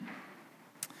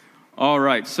All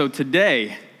right, so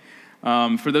today,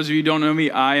 for those of you who don't know me,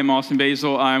 I am Austin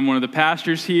Basil. I'm one of the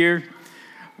pastors here.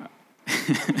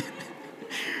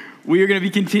 We are going to be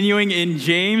continuing in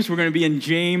James. We're going to be in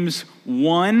James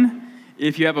 1.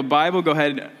 If you have a Bible, go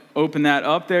ahead and open that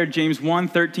up there. James 1,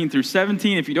 13 through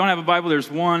 17. If you don't have a Bible,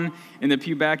 there's one in the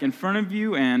pew back in front of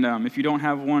you. And if you don't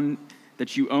have one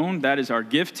that you own, that is our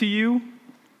gift to you.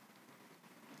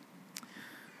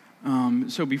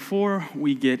 So before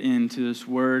we get into this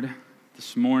word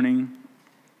this morning,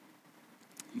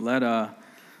 let us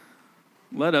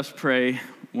pray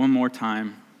one more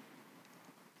time.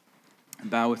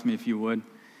 Bow with me if you would.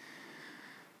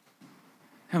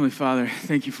 Heavenly Father,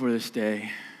 thank you for this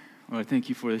day. Lord, thank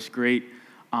you for this great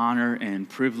honor and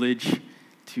privilege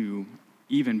to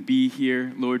even be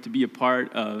here. Lord, to be a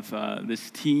part of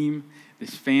this team,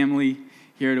 this family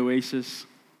here at Oasis.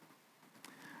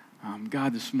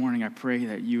 God, this morning I pray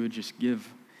that you would just give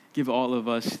all of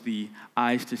us the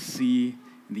eyes to see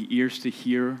and the ears to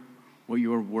hear what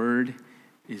your word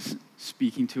is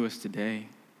speaking to us today.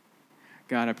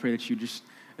 God, I pray that you just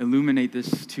illuminate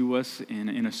this to us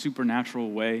in a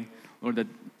supernatural way. Lord, that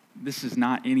this is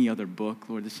not any other book.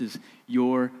 Lord, this is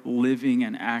your living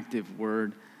and active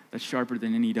word that's sharper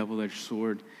than any double-edged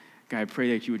sword. God, I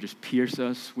pray that you would just pierce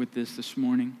us with this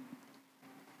morning.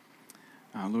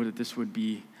 Lord, that this would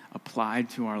be applied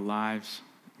to our lives.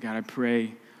 God, I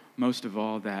pray most of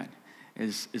all that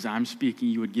as I'm speaking,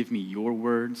 you would give me your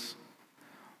words,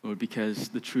 Lord, because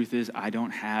the truth is I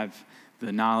don't have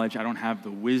the knowledge, I don't have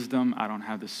the wisdom, I don't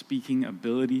have the speaking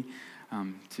ability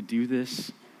to do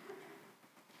this.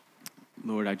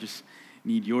 Lord, I just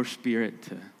need your spirit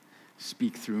to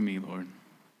speak through me, Lord.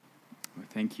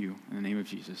 Thank you. In the name of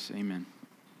Jesus, amen.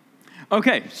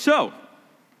 Okay, so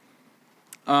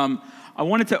I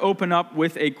wanted to open up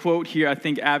with a quote here. I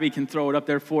think Abby can throw it up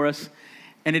there for us.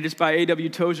 And it is by A.W.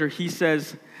 Tozer. He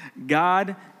says,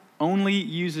 God never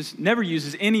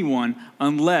uses anyone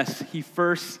unless he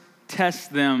first tests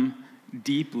them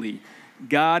deeply.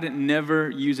 God never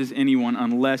uses anyone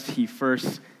unless he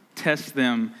first tests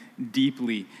them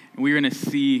deeply. And we're going to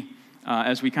see,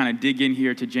 as we kind of dig in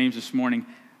here to James this morning,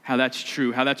 how that's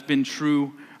true, how that's been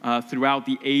true throughout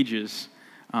the ages.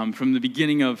 From the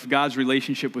beginning of God's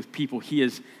relationship with people, he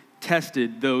has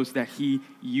tested those that he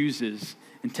uses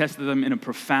and tested them in a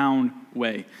profound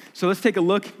way. So let's take a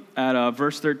look at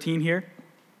verse 13 here,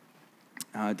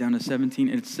 down to 17.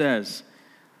 It says,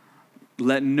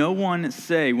 let no one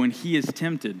say when he is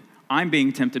tempted, I'm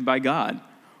being tempted by God.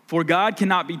 For God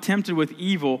cannot be tempted with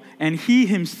evil, and he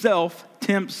himself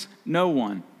tempts no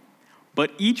one.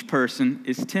 But each person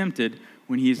is tempted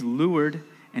when he is lured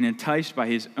and enticed by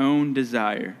his own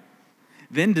desire.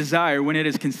 Then desire, when it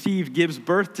is conceived, gives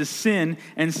birth to sin,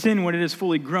 and sin, when it is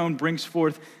fully grown, brings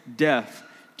forth death.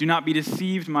 Do not be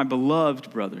deceived, my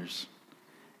beloved brothers.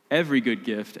 Every good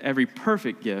gift, every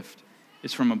perfect gift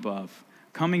is from above,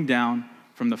 coming down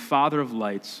from the Father of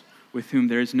lights, with whom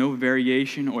there is no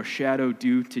variation or shadow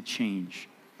due to change.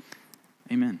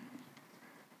 Amen.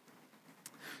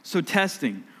 So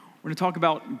testing. We're going to talk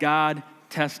about God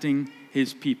testing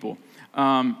his people.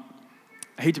 I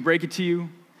hate to break it to you.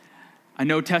 I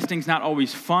know testing's not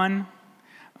always fun.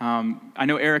 I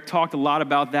know Eric talked a lot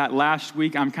about that last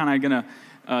week. I'm kind of going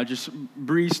to just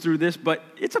breeze through this, but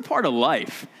it's a part of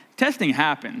life. Testing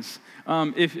happens.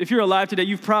 If you're alive today,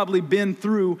 you've probably been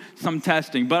through some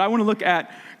testing, but I want to look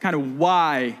at kind of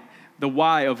the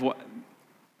why of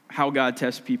how God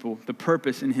tests people, the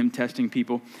purpose in him testing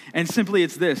people. And simply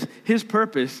it's this: his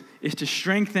purpose is to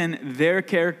strengthen their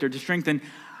character, to strengthen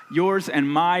yours and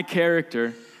my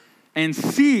character, and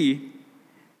see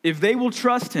if they will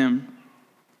trust him,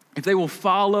 if they will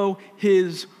follow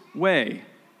his way.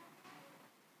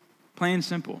 Plain and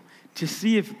simple. To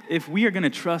see if we are going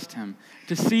to trust him,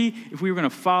 to see if we are going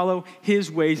to follow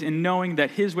his ways, and knowing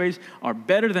that his ways are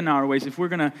better than our ways, if we're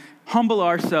going to humble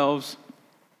ourselves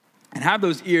and have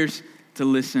those ears to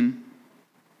listen.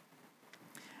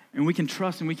 And we can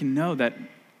trust and we can know that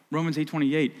Romans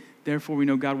 8:28, therefore we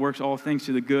know God works all things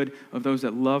to the good of those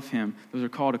that love him. Those are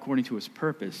called according to his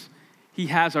purpose. He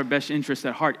has our best interests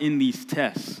at heart in these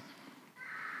tests.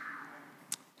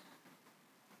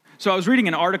 So I was reading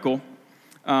an article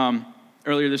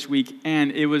earlier this week,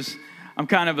 and I'm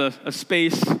kind of a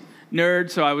space nerd,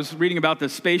 so I was reading about the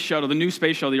space shuttle, the new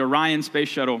space shuttle, the Orion space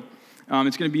shuttle.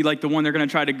 It's going to be like the one they're going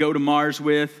to try to go to Mars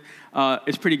with.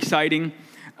 It's pretty exciting.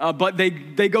 But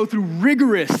they go through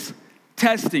rigorous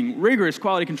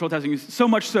quality control testing, so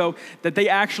much so that they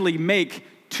actually make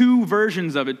two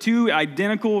versions of it, two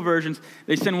identical versions.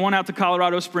 They send one out to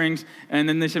Colorado Springs, and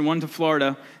then they send one to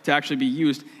Florida to actually be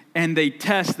used. and they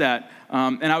test that.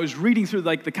 And I was reading through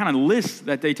like the kind of lists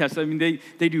that they test. I mean,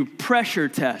 they do pressure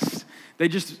tests. They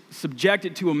just subject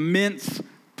it to immense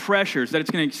pressures that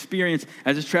it's going to experience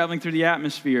as it's traveling through the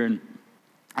atmosphere and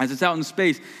as it's out in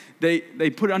space. They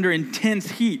put it under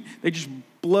intense heat. They just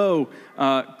blow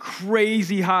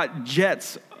crazy hot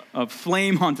jets of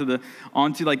flame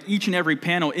onto like each and every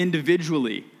panel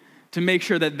individually to make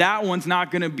sure that that one's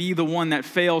not going to be the one that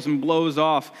fails and blows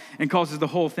off and causes the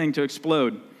whole thing to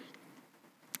explode.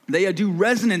 They do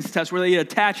resonance tests where they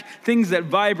attach things that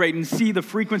vibrate and see the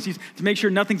frequencies to make sure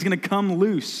nothing's going to come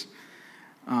loose.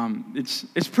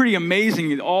 It's pretty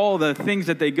amazing, all the things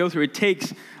that they go through. It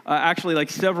takes actually like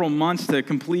several months to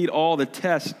complete all the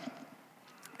tests.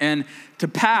 And to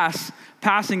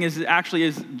passing is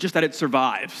just that it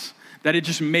survives, that it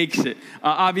just makes it.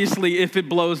 Obviously, if it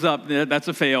blows up, that's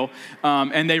a fail.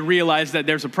 And they realize that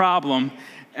there's a problem,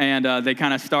 and they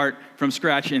kind of start from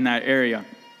scratch in that area.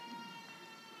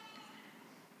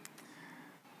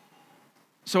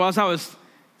 So as I was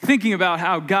thinking about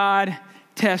how God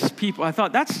tests people, I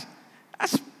thought that's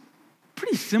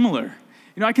pretty similar.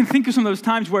 I can think of some of those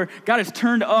times where God has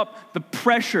turned up the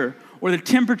pressure or the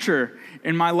temperature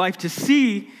in my life to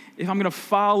see if I'm going to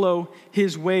follow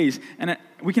his ways. And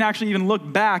we can actually even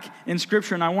look back in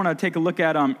Scripture, and I want to take a look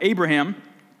at Abraham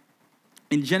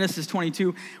in Genesis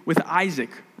 22 with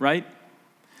Isaac, right?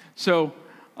 So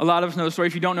a lot of us know the story.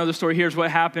 If you don't know the story, here's what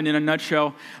happened in a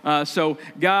nutshell. So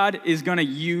God is going to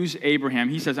use Abraham.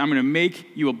 He says, I'm going to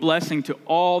make you a blessing to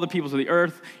all the peoples of the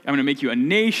earth. I'm going to make you a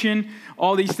nation.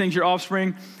 All these things, your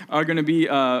offspring, are going to be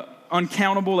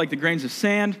uncountable like the grains of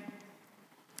sand.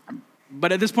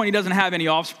 But at this point, he doesn't have any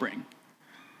offspring,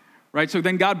 right? So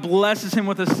then God blesses him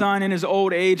with a son in his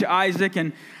old age, Isaac.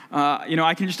 And,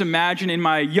 I can just imagine in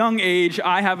my young age,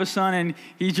 I have a son, and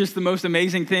he's just the most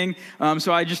amazing thing.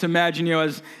 So I just imagine,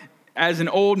 as an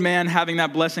old man, having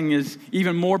that blessing is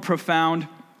even more profound.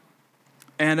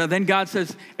 And then God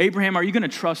says, Abraham, are you going to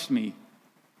trust me?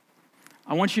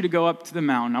 I want you to go up to the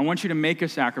mountain. I want you to make a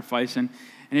sacrifice. And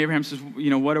Abraham says,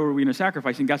 what are we going to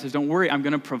sacrifice? And God says, don't worry, I'm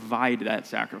going to provide that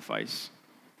sacrifice.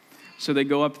 So they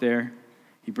go up there.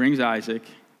 He brings Isaac.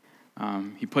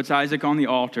 He puts Isaac on the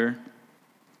altar.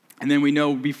 And then we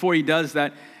know before he does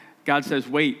that, God says,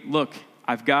 wait, look,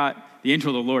 the angel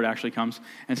of the Lord actually comes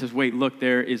and says, wait, look,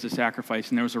 there is a sacrifice.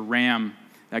 And there was a ram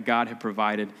that God had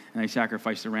provided, and they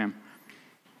sacrificed the ram.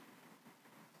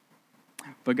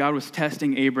 But God was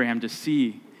testing Abraham to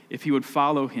see if he would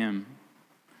follow him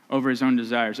over his own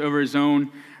desires, over his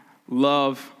own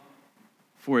love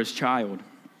for his child.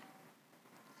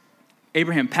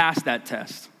 Abraham passed that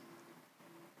test.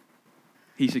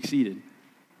 He succeeded.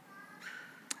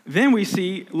 Then we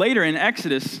see later in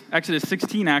Exodus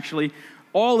 16 actually,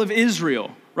 all of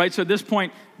Israel, right? So at this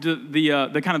point,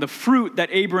 the kind of the fruit that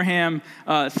Abraham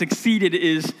succeeded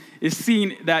is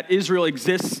seen that Israel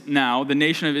exists now. The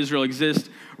nation of Israel exists,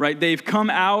 right? They've come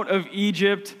out of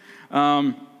Egypt.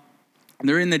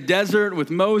 They're in the desert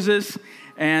with Moses,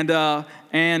 and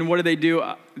what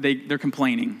do? They're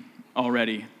complaining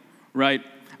already, right?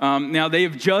 Now they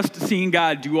have just seen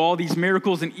God do all these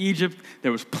miracles in Egypt.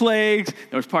 There was plagues.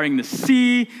 There was parting the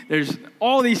sea. There's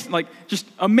all these just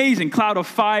amazing cloud of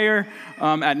fire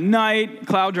at night,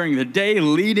 cloud during the day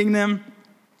leading them.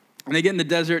 And they get in the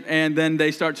desert, and then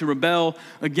they start to rebel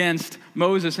against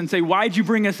Moses and say, "Why'd you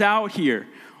bring us out here?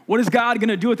 What is God going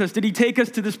to do with us? Did he take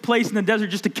us to this place in the desert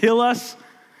just to kill us?"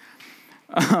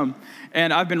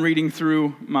 And I've been reading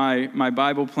through my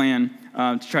Bible plan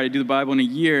to try to do the Bible in a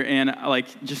year, and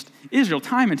just Israel,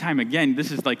 time and time again,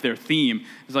 this is their theme.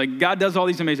 It's God does all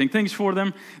these amazing things for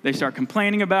them. They start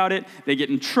complaining about it. They get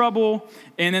in trouble,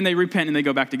 and then they repent and they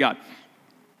go back to God.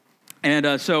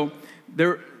 And so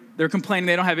they're complaining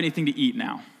they don't have anything to eat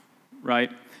now, right?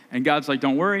 And God's like,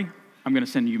 "Don't worry. I'm going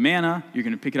to send you manna. You're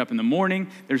going to pick it up in the morning.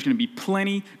 There's going to be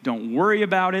plenty. Don't worry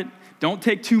about it. Don't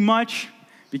take too much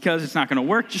because it's not going to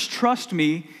work. Just trust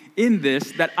me in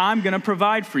this, that I'm going to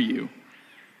provide for you.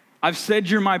 I've said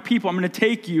you're my people. I'm going to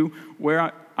take you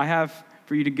where I have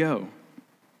for you to go."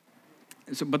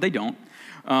 But they don't.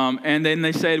 And then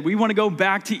they said, "We want to go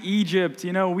back to Egypt.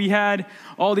 We had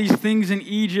all these things in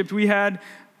Egypt. We had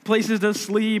places to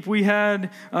sleep. We had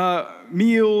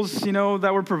meals,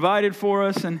 that were provided for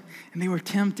us." And they were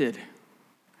tempted.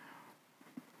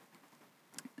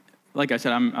 Like I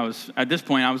said, I was at this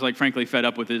point, I was frankly fed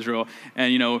up with Israel.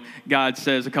 And, God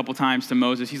says a couple times to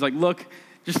Moses, he's like, "Look,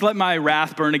 just let my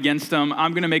wrath burn against them.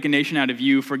 I'm going to make a nation out of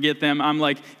you. Forget them." I'm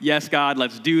like, "Yes, God,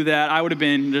 let's do that." I would have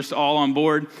been just all on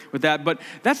board with that. But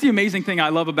that's the amazing thing I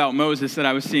love about Moses that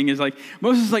I was seeing is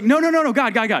Moses is like, no,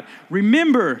 God.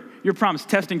 Remember your promise.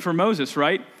 Testing for Moses,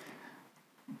 right?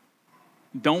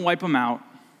 Don't wipe them out.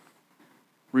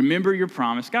 Remember your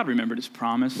promise. God remembered his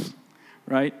promise,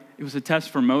 right? It was a test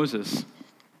for Moses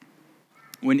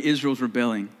when Israel's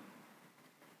rebelling.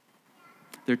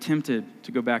 They're tempted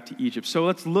to go back to Egypt. So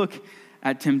let's look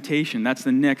at temptation. That's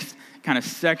the next kind of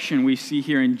section we see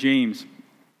here in James.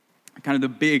 Kind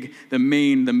of the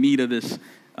meat of this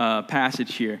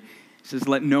passage here. It says,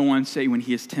 let no one say when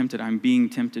he is tempted, I'm being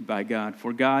tempted by God.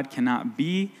 For God cannot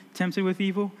be tempted with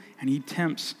evil, and he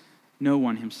tempts no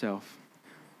one himself.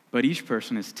 But each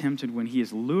person is tempted when he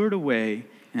is lured away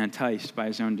and enticed by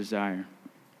his own desire.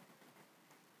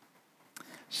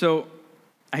 So,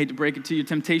 I hate to break it to you,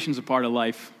 temptation's a part of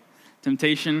life.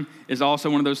 Temptation is also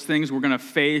one of those things we're going to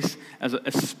face,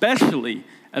 especially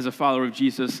as a follower of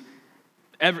Jesus,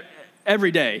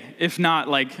 every day, if not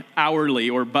like hourly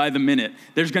or by the minute.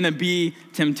 There's going to be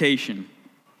temptation.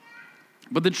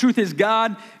 But the truth is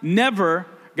God never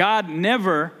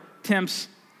tempts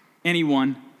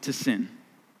anyone to sin.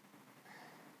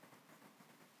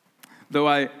 Though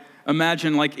I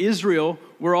imagine, like Israel,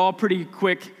 we're all pretty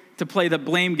quick to play the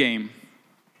blame game.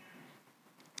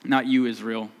 Not you,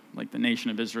 Israel, like the nation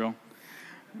of Israel.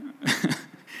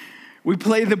 We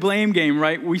play the blame game,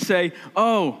 right? We say,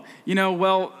 all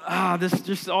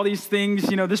these things,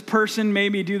 this person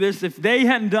made me do this. If they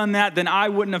hadn't done that, then I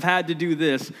wouldn't have had to do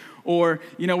this. Or,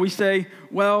 we say,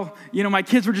 my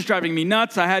kids were just driving me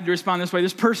nuts. I had to respond this way.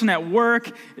 This person at work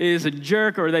is a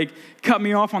jerk, or they cut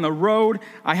me off on the road.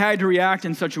 I had to react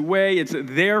in such a way. It's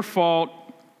their fault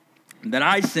that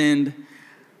I sinned,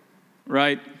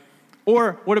 right?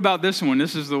 Or what about this one?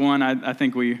 This is the one I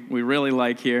think we really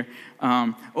like here.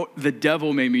 The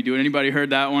devil made me do it. Anybody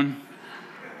heard that one?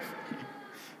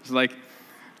 It's like,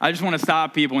 I just want to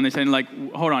stop people when they say, like,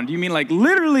 hold on, do you mean like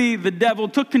literally the devil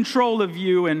took control of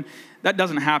you? And that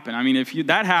doesn't happen. I mean, if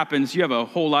that happens, you have a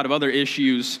whole lot of other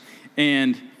issues,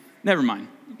 and never mind.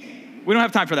 We don't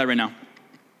have time for that right now.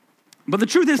 But the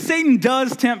truth is, Satan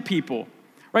does tempt people,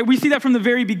 right? We see that from the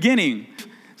very beginning.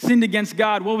 Sinned against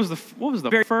God. What was the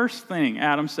very first thing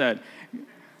Adam said?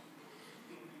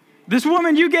 This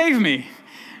woman you gave me.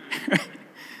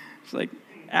 It's like,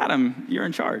 Adam, you're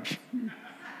in charge.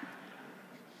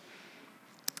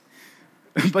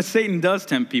 But Satan does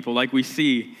tempt people, like we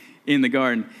see in the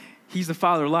garden. He's the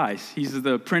father of lies. He's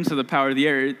the prince of the power of the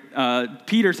air.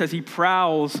 Peter says he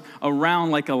prowls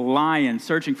around like a lion,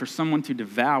 searching for someone to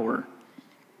devour.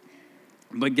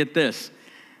 But get this.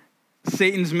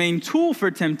 Satan's main tool for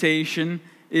temptation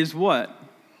is what?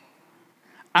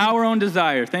 Our own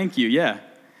desire. Thank you. Yeah.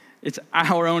 It's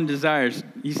our own desires.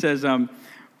 He says,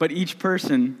 but each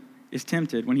person is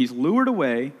tempted when he's lured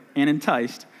away and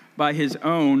enticed by his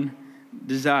own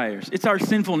desires. It's our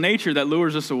sinful nature that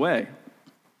lures us away.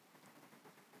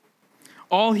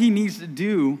 All he needs to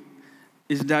do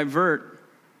is divert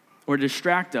or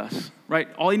distract us, right?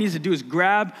 All he needs to do is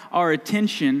grab our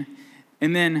attention,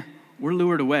 and then we're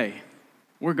lured away.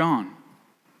 We're gone.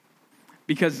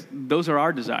 Because those are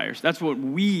our desires. That's what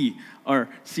we are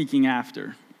seeking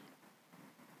after.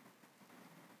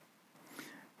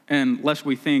 And lest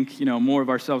we think, more of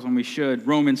ourselves than we should,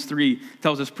 Romans 3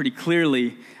 tells us pretty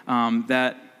clearly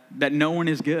that no one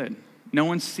is good. No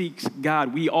one seeks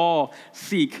God. We all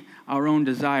seek our own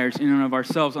desires in and of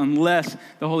ourselves unless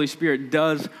the Holy Spirit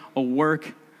does a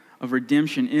work of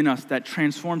redemption in us that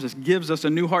transforms us, gives us a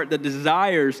new heart that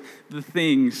desires the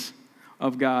things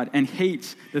of God and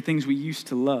hates the things we used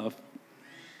to love.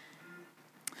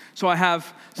 So I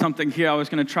have something here. I was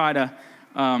going to try to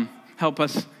help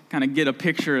us kind of get a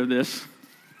picture of this.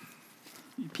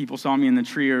 People saw me in the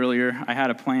tree earlier. I had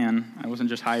a plan. I wasn't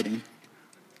just hiding.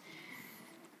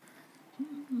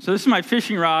 So this is my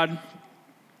fishing rod,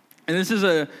 and this is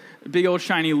a big old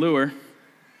shiny lure.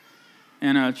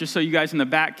 And just so you guys in the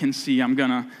back can see, I'm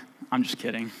just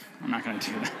kidding. I'm not going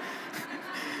to do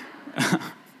that.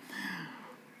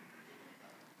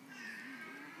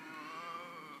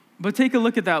 But take a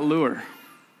look at that lure.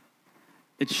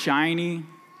 It's shiny.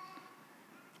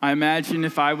 I imagine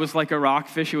if I was like a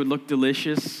rockfish, it would look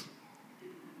delicious.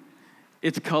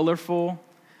 It's colorful.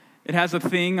 It has a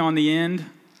thing on the end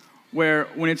where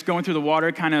when it's going through the water,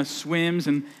 it kind of swims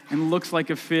and looks like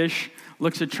a fish,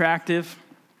 looks attractive.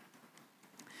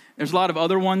 There's a lot of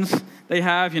other ones they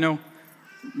have,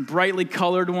 brightly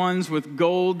colored ones with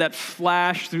gold that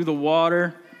flash through the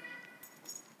water.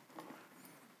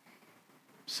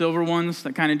 Silver ones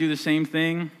that kind of do the same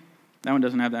thing. That one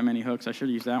doesn't have that many hooks. I should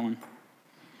have used that one.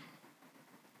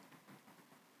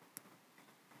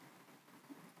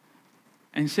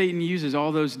 And Satan uses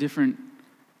all those different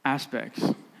aspects.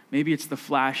 Maybe it's the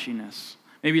flashiness.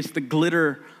 Maybe it's the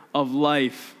glitter of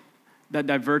life that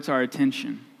diverts our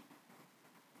attention.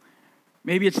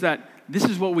 Maybe it's that this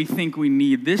is what we think we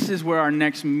need. This is where our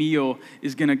next meal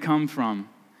is going to come from.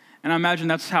 And I imagine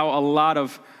that's how a lot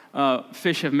of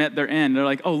fish have met their end. They're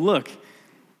like, oh, look,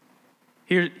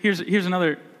 here's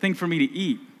another thing for me to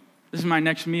eat. This is my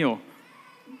next meal.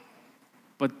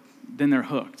 But then they're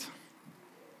hooked.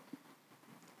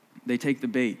 They take the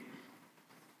bait.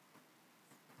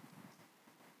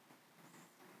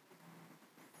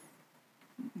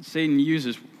 Satan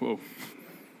uses, whoa.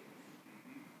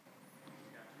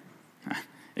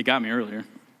 It got me earlier.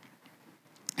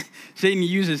 Satan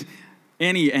uses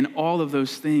any and all of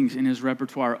those things in his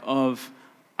repertoire of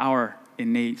our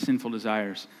innate sinful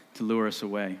desires to lure us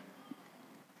away.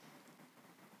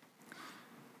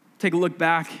 Take a look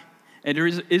back at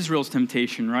Israel's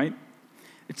temptation, right?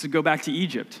 It's to go back to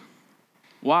Egypt.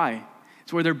 Why?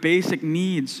 It's where their basic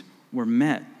needs were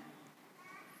met.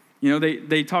 You know,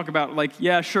 they talk about like,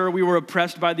 yeah, sure, we were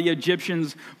oppressed by the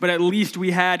Egyptians, but at least we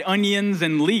had onions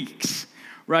and leeks,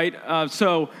 right?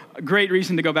 So a great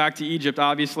reason to go back to Egypt,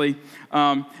 obviously.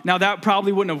 Now, that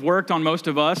probably wouldn't have worked on most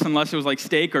of us unless it was like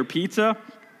steak or pizza.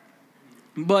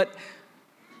 But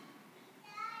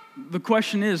the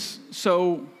question is,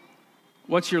 so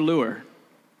what's your lure?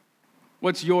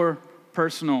 What's your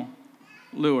personal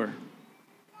lure?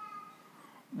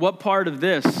 What part of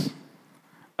this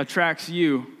attracts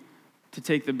you to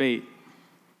take the bait?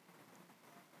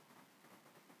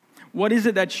 What is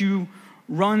it that you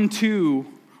run to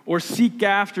or seek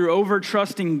after over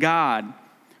trusting God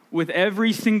with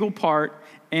every single part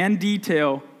and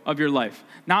detail of your life?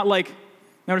 Not like,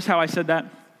 notice how I said that?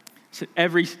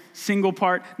 Every single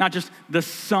part, not just the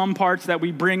some parts that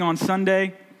we bring on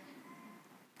Sunday,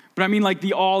 but I mean like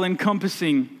the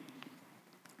all-encompassing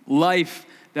life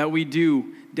that we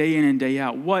do day in and day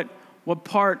out. What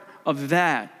part of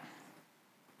that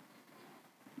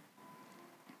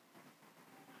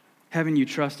haven't you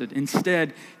trusted?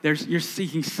 Instead, you're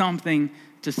seeking something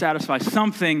to satisfy,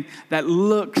 something that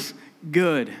looks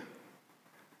good,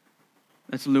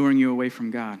 that's luring you away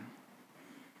from God.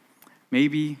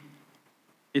 Maybe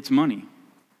it's money,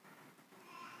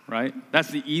 right? That's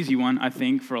the easy one, I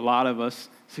think, for a lot of us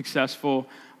successful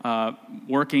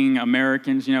working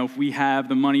Americans. You know, if we have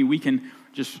the money, we can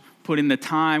just put in the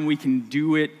time, we can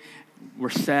do it, we're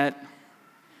set.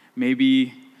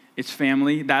 Maybe it's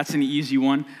family. That's an easy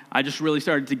one. I just really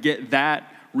started to get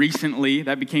that recently.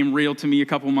 That became real to me a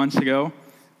couple months ago.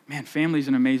 Man, family's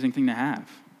an amazing thing to have.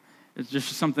 It's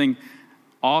just something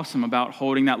awesome about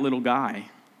holding that little guy.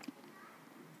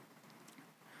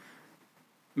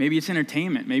 Maybe it's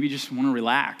entertainment. Maybe you just want to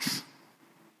relax.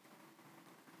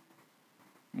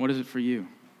 What is it for you?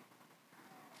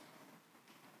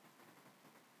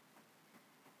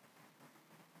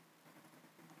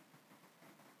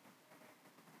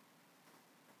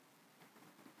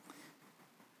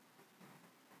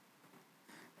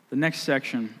 The next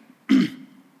section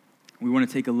we want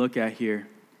to take a look at here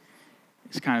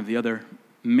is kind of the other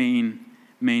main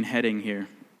heading here,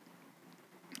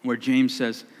 where James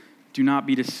says, do not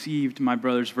be deceived, my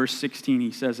brothers. Verse 16,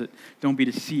 he says it, don't be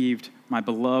deceived, my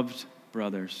beloved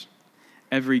brothers.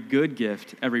 Every good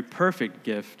gift, every perfect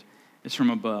gift is from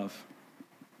above,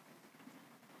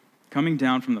 coming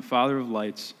down from the Father of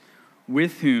lights,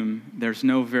 with whom there's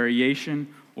no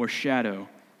variation or shadow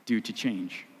due to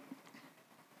change.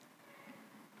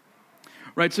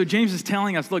 Right, so James is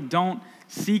telling us, look, don't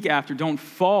seek after, don't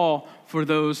fall for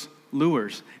those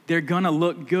lures. They're going to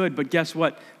look good, but guess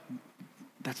what?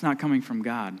 That's not coming from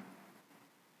God.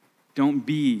 Don't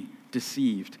be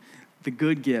deceived. The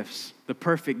good gifts, the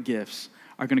perfect gifts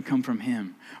are going to come from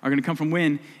him, are going to come from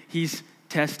when he's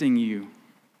testing you,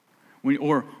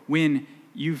 when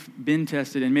you've been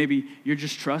tested and maybe you're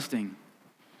just trusting.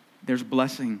 There's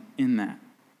blessing in that.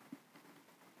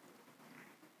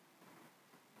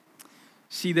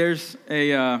 See, there's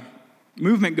a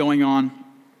movement going on,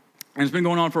 and it's been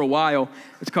going on for a while.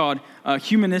 It's called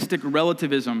humanistic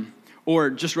relativism, or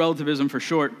just relativism for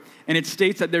short. And it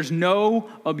states that there's no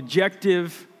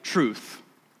objective truth.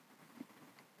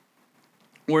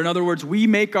 Or in other words, we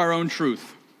make our own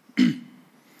truth.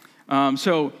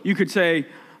 So you could say,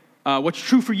 what's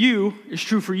true for you is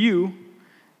true for you.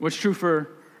 What's true for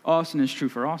Austin is true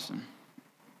for Austin.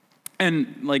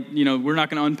 And we're not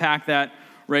going to unpack that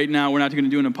right now. We're not going to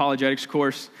do an apologetics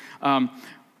course.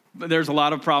 But there's a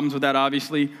lot of problems with that,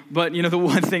 obviously. But, the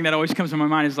one thing that always comes to my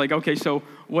mind is like, okay, so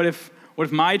what if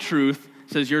my truth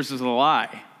says yours is a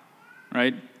lie,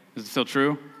 right? Is it still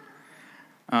true?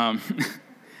 But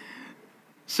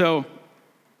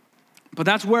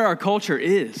that's where our culture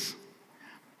is.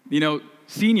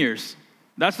 Seniors,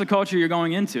 that's the culture you're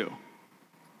going into.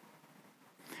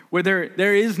 where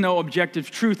there is no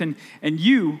objective truth. And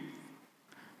you,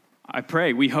 I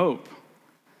pray, we hope,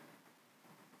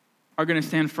 are going to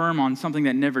stand firm on something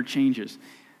that never changes.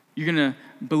 You're going to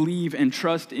believe and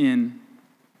trust in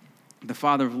the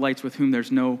Father of lights, with whom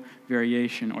there's no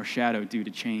variation or shadow due to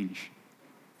change.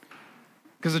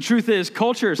 Because the truth is,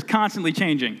 culture is constantly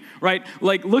changing, right?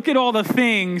 Like, look at all the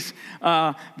things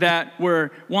that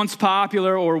were once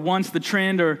popular or once the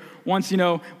trend or once,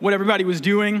 what everybody was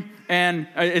doing and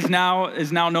is now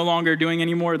no longer doing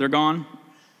anymore. They're gone.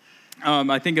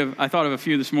 I thought of a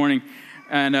few this morning,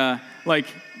 and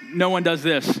no one does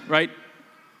this, right?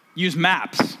 Use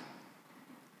maps.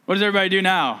 What does everybody do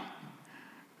now?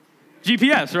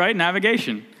 GPS, right?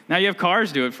 Navigation. Now you have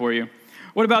cars do it for you.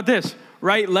 What about this?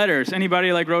 Write letters. Anybody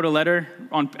wrote a letter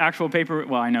on actual paper?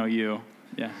 Well, I know you.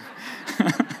 Yeah.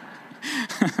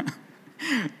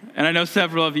 And I know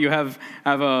several of you have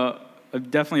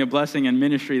definitely a blessing and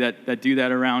ministry that do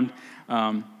that around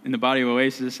in the body of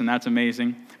Oasis, and that's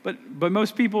amazing. But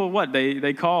most people, what?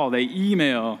 They call, they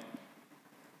email.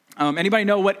 Anybody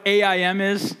know what AIM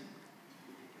is?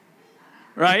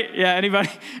 Right? Yeah,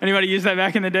 anybody use that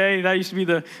back in the day? That used to be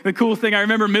the cool thing. I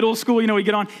remember middle school, we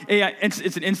get on AI.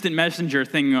 It's an instant messenger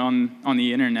thing on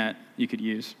the internet you could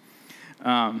use.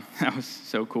 That was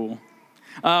so cool.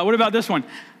 What about this one?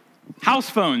 House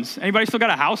phones. Anybody still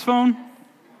got a house phone?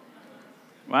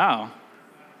 Wow.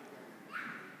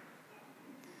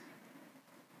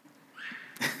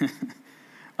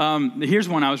 Here's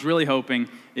one I was really hoping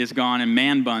is gone, and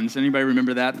man buns. Anybody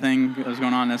remember that thing that was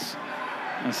going on? That's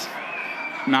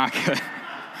not good.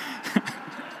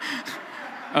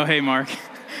 Oh, hey, Mark.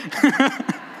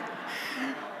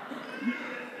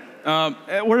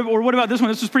 Or what about this one?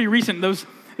 This was pretty recent. Those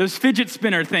fidget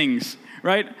spinner things,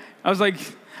 right? I was like,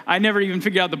 I never even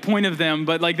figured out the point of them,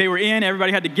 but they were in.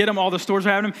 Everybody had to get them. All the stores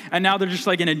were having them, and now they're just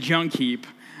in a junk heap.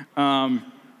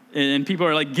 And people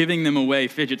are giving them away,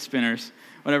 fidget spinners,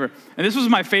 whatever. And this was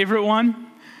my favorite one,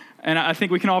 and I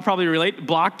think we can all probably relate.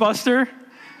 Blockbuster.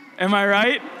 Am I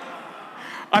right?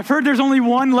 I've heard there's only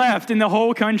one left in the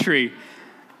whole country.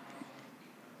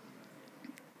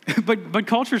 But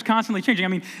culture is constantly changing. I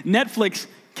mean, Netflix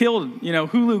killed,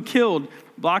 Hulu killed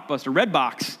Blockbuster.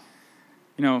 Redbox,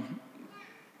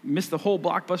 missed the whole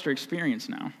Blockbuster experience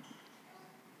now.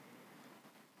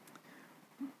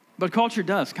 But culture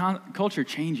does. Culture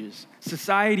changes.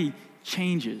 Society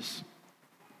changes.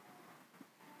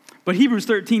 But Hebrews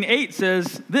 13:8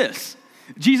 says this: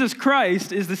 Jesus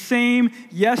Christ is the same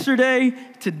yesterday,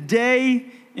 today,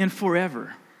 and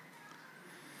forever.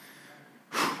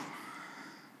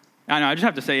 I know, I just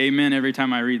have to say amen every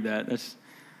time I read that. That's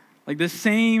the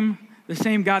same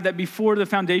God that before the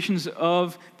foundations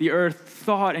of the earth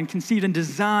thought and conceived and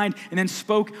designed and then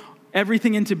spoke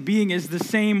everything into being is the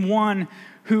same one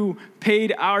who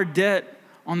paid our debt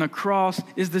on the cross,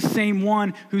 is the same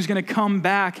one who's going to come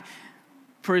back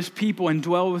for his people and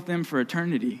dwell with them for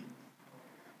eternity.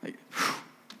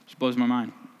 Just blows my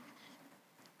mind.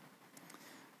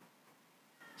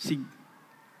 See,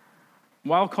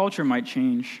 while culture might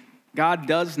change, God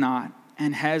does not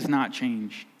and has not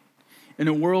changed. In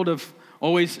a world of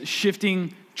always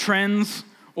shifting trends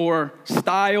or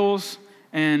styles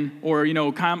or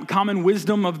common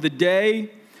wisdom of the day,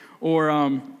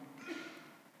 or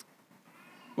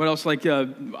what else?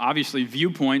 Obviously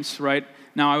viewpoints, right?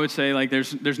 Now I would say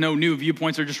there's no new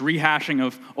viewpoints. They're just rehashing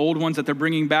of old ones that they're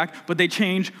bringing back, but they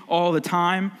change all the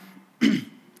time.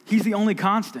 He's the only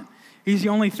constant. He's the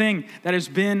only thing that has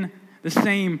been the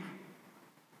same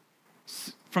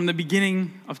from the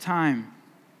beginning of time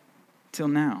till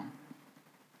now.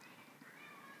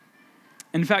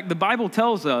 In fact, the Bible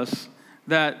tells us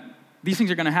that these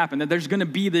things are going to happen, that there's going to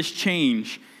be this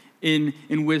change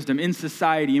in wisdom, in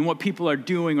society, in what people are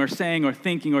doing or saying or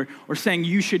thinking or saying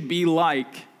you should be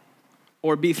like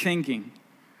or be thinking.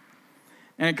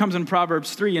 And it comes in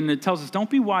Proverbs 3, and it tells us, don't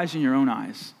be wise in your own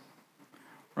eyes,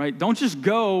 right? Don't just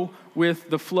go with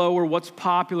the flow or what's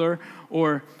popular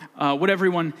or what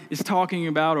everyone is talking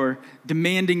about or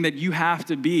demanding that you have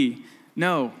to be.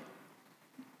 No,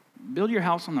 build your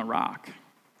house on the rock.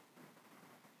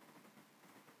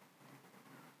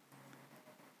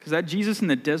 Because that Jesus in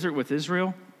the desert with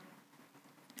Israel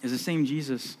is the same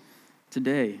Jesus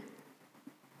today.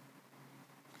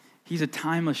 He's a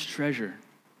timeless treasure.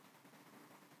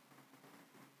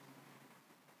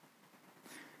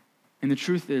 And the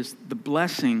truth is, the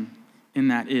blessing in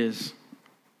that is,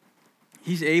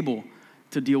 he's able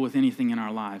to deal with anything in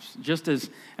our lives. Just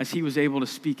as he was able to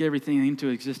speak everything into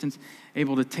existence,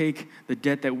 able to take the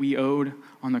debt that we owed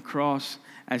on the cross,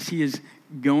 as he is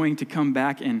going to come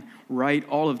back and right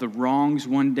all of the wrongs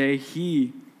one day,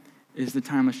 he is the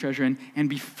timeless treasure. And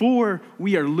before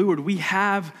we are lured, we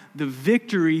have the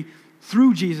victory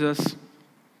through Jesus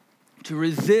to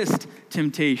resist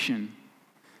temptation,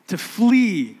 to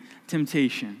flee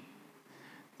temptation,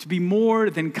 to be more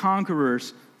than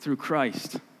conquerors through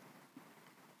Christ.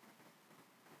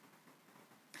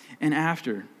 And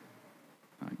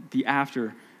the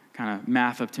after kind of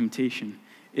math of temptation,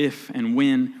 if and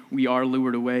when we are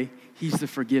lured away, he's the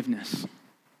forgiveness.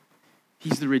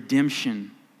 He's the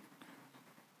redemption.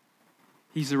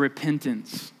 He's the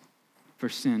repentance for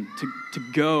sin,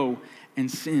 to go and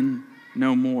sin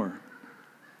no more.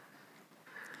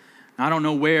 I don't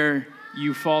know where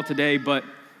you fall today, but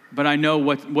I know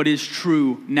what is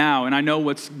true now, and I know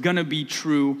what's going to be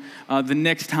true the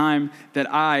next time that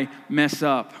I mess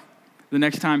up, the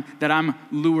next time that I'm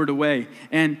lured away.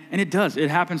 And it does. It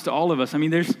happens to all of us. I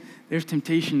mean, there's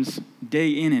temptations day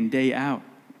in and day out.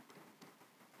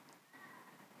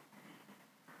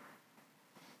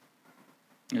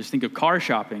 I just think of car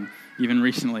shopping even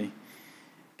recently.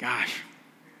 Gosh,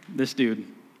 this dude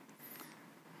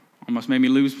almost made me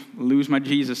lose my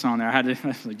Jesus on there. I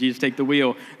was like, Jesus, take the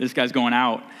wheel. This guy's going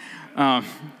out. But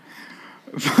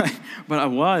I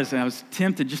was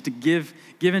tempted just to give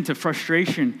into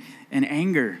frustration and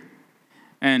anger.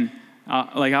 And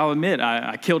I'll admit,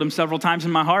 I killed him several times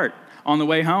in my heart on the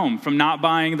way home from not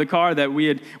buying the car that we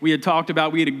had talked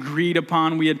about, we had agreed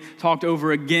upon, we had talked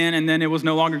over again, and then it was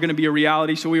no longer going to be a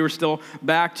reality. So we were still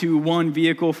back to one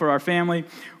vehicle for our family,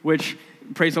 which,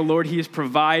 praise the Lord, he has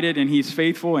provided and he's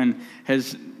faithful and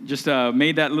has just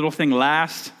made that little thing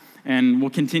last and will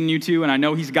continue to. And I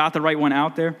know he's got the right one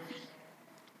out there.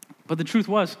 But the truth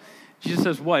was, Jesus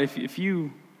says, what? If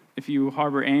you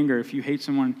harbor anger, if you hate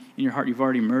someone in your heart, you've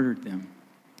already murdered them.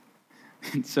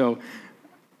 And so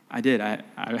I did. I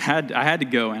had to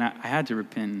go, and I had to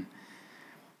repent.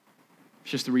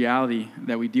 It's just the reality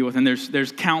that we deal with. And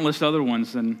there's countless other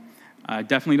ones, and I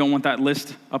definitely don't want that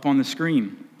list up on the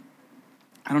screen.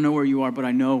 I don't know where you are, but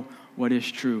I know what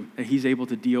is true, that he's able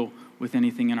to deal with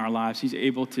anything in our lives. He's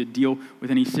able to deal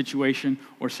with any situation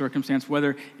or circumstance,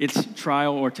 whether it's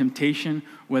trial or temptation,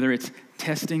 whether it's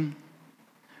testing.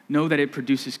 Know that it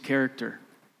produces character.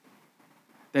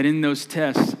 That in those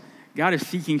tests, God is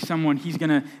seeking someone he's going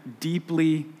to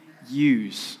deeply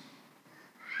use.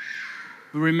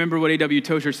 Remember what A.W.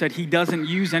 Tozer said, he doesn't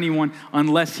use anyone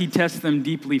unless he tests them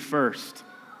deeply first.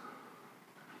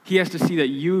 He has to see that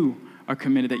you are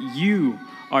committed, that you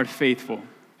are faithful.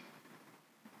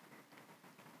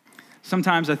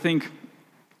 Sometimes I think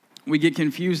we get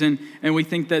confused and we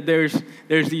think that there's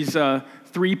these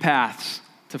three paths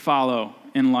to follow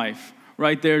in life.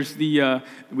 Right, there's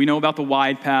we know about the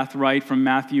wide path, right, from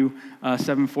Matthew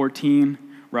 7:14,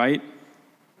 right?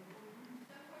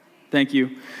 Thank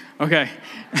you. Okay.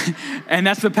 And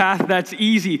that's the path that's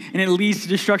easy, and it leads to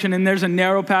destruction. And there's a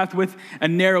narrow path with a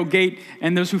narrow gate,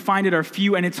 and those who find it are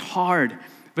few, and it's hard.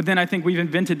 But then I think we've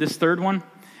invented this third one,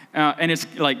 and it's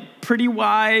like pretty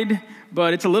wide,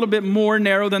 but it's a little bit more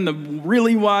narrow than the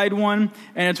really wide one,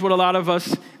 and it's what a lot of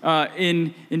us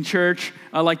in church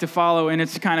like to follow, and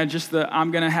it's kind of just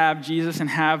I'm going to have Jesus and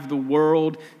have the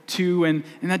world too, and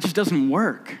that just doesn't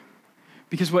work.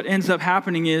 Because what ends up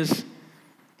happening is,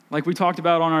 like we talked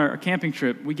about on our camping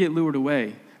trip, we get lured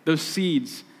away. Those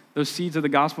seeds of the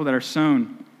gospel that are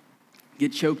sown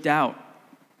get choked out.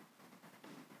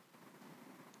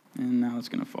 And now it's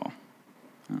going to fall.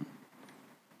 Oh.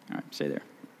 All right, stay there.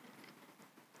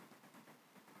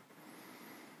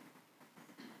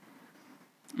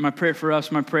 My prayer for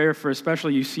us, my prayer for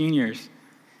especially you seniors,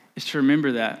 is to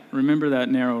remember that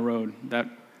narrow road, that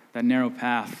narrow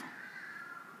path,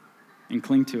 and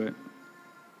cling to it.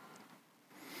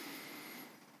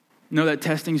 Know that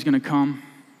testing is going to come,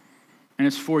 and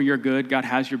it's for your good. God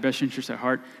has your best interest at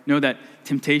heart. Know that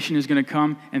temptation is going to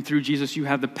come, and through Jesus, you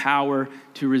have the power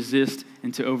to resist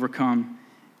and to overcome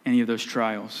any of those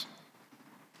trials.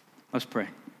 Let's pray.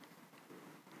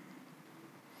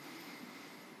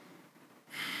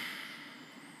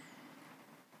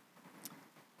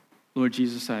 Lord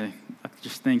Jesus, I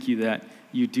just thank you that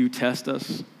you do test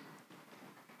us.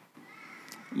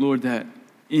 Lord, that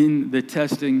in the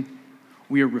testing,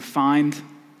 we are refined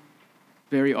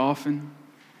very often.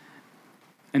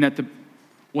 And that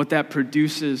what that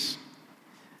produces,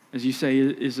 as you say,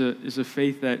 is a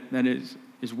faith that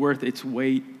is worth its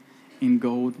weight in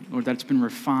gold. Lord, that's been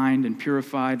refined and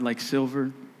purified like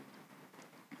silver.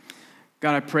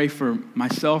 God, I pray for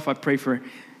myself. I pray for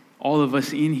all of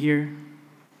us in here,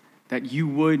 that you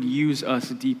would use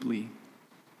us deeply,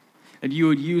 that you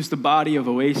would use the body of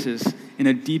Oasis in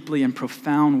a deeply and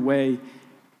profound way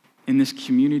in this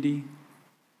community,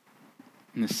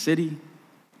 in the city,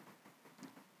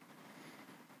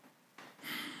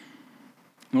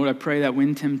 Lord, I pray that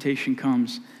when temptation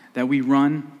comes, that we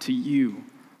run to you,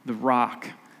 the rock,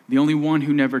 the only one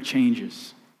who never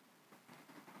changes.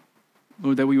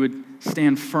 Lord, that we would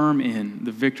stand firm in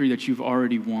the victory that you've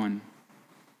already won.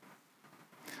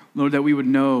 Lord, that we would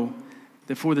know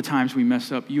that for the times we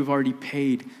mess up, you've already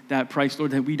paid that price.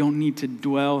 Lord, that we don't need to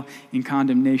dwell in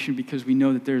condemnation because we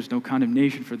know that there is no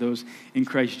condemnation for those in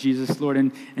Christ Jesus, Lord.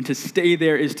 And to stay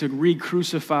there is to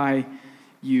re-crucify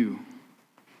you,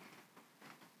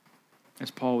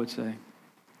 as Paul would say.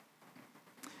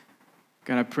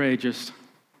 God, I pray just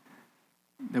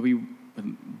that we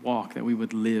would walk, that we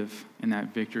would live in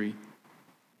that victory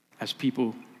as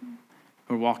people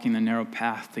who are walking the narrow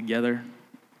path together.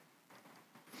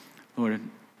 Lord,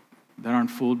 that aren't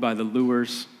fooled by the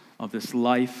lures of this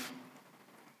life.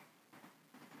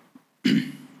 God,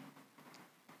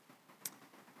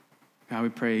 we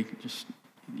pray just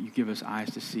you give us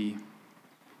eyes to see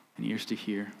and ears to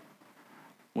hear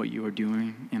what you are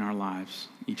doing in our lives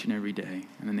each and every day.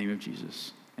 In the name of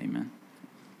Jesus, amen.